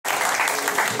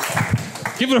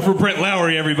Give it up for Brent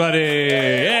Lowry, everybody.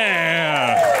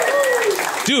 Yeah.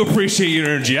 Do appreciate your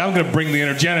energy. I'm going to bring the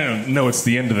energy. I don't know it's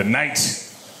the end of the night.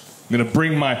 I'm going to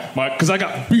bring my, because I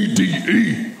got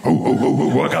BDE. Ho, ho, ho,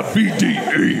 ho. I got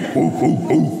BDE. Ho, ho,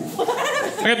 ho.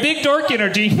 I got big dork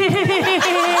energy.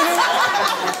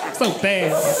 So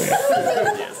bad.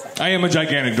 I am a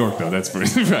gigantic dork, though. That's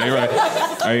pretty right.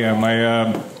 I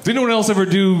am. Does anyone else ever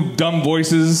do dumb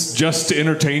voices just to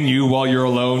entertain you while you're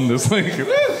alone? There's like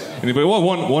anybody? Well,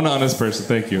 one honest person.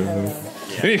 Thank you.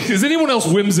 Is anyone else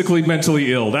whimsically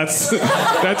mentally ill? That's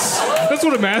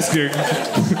what I'm asking.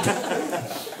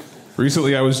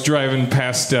 Recently, I was driving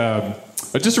past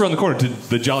just around the corner to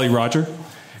the Jolly Roger,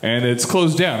 and it's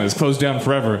closed down. It's closed down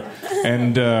forever.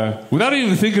 And without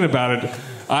even thinking about it,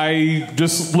 I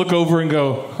just look over and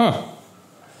go, huh.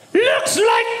 Looks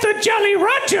like the Jolly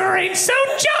Roger ain't so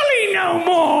jolly no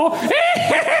more.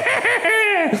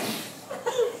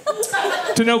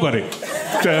 To nobody.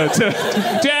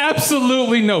 To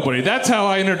absolutely nobody. That's how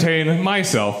I entertain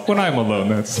myself when I'm alone.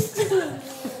 That's.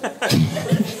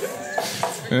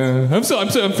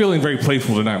 I'm feeling very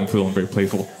playful tonight. I'm feeling very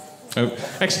playful.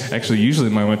 Actually, usually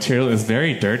my material is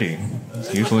very dirty.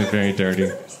 It's usually very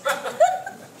dirty.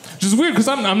 Which is weird because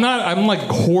I'm like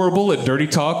horrible at dirty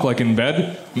talk, like in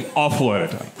bed. I'm awful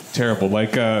at it. I'm terrible.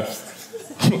 Like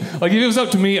if it was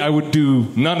up to me, I would do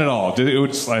none at all. It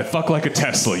would just like fuck like a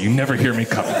Tesla. You never hear me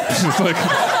coming. It's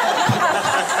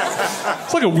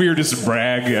like a weirdest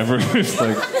brag ever.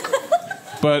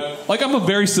 But like I'm a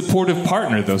very supportive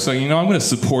partner though, so I'm going to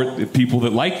support the people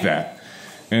that like that.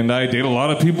 And I date a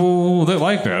lot of people that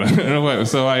like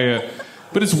that.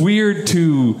 But it's weird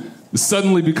to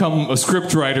suddenly become a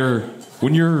scriptwriter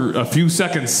when you're a few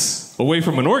seconds away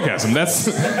from an orgasm. That's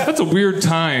a weird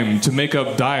time to make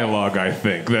up dialogue, I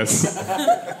think. That's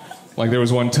like there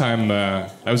was one time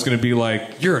I was going to be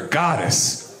like, you're a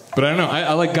goddess. But I don't know,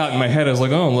 I like got in my head, I was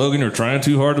like, oh, Logan, you're trying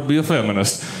too hard to be a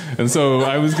feminist. And so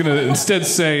I was going to instead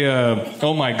say,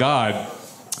 oh my God.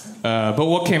 But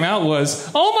what came out was,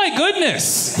 oh my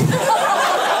goodness.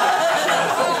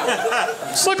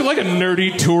 It's like a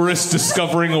nerdy tourist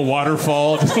discovering a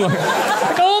waterfall. Like,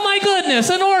 oh my goodness,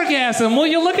 an orgasm. Will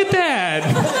you look at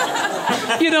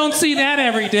that? You don't see that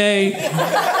every day.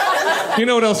 You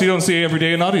know what else you don't see every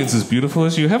day? An audience as beautiful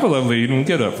as you. Have a lovely evening.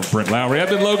 Get up for Brent Lowry. I've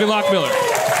been Logan Loughmiller.